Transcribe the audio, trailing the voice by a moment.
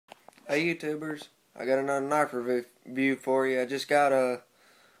Hey YouTubers, I got another knife review for you. I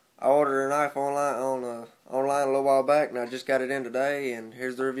ordered a knife online a little while back, and I just got it in today, and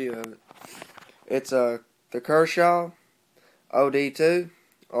here's the review of it. It's the Kershaw OD-2,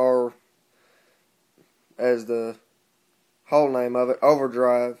 or as the whole name of it,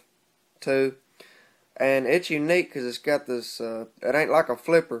 Overdrive 2, and it's unique because it's got this. It ain't like a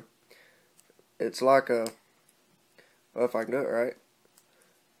flipper. It's like a, well, if I can do it right.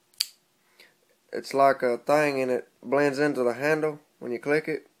 It's like a thing, and it blends into the handle when you click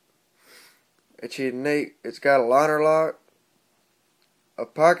it. It's unique. It's got a liner lock, a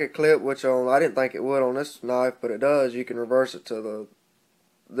pocket clip, which I didn't think it would on this knife, but it does. You can reverse it to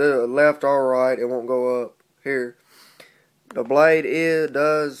the left or right. It won't go up here. The blade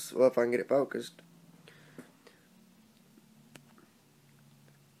does, well, if I can get it focused,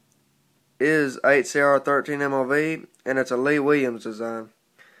 is 8CR13 MOV, and it's a Lee Williams design.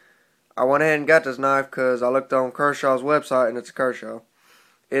 I went ahead and got this knife because I looked on Kershaw's website, and it's a Kershaw.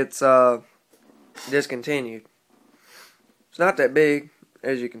 It's discontinued. It's not that big,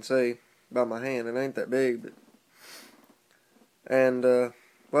 as you can see by my hand. It ain't that big, but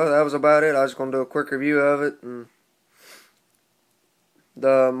well, that was about it. I was going to do a quick review of it, and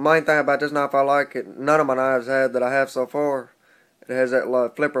the main thing about this knife I like it. None of my knives had that I have so far. It has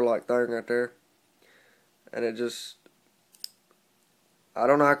that flipper-like thing right there, and it just, I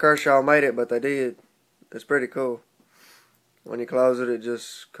don't know how Kershaw made it, but they did. It's pretty cool. When you close it, it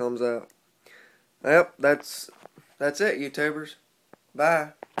just comes out. Yep, that's it, YouTubers.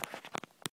 Bye.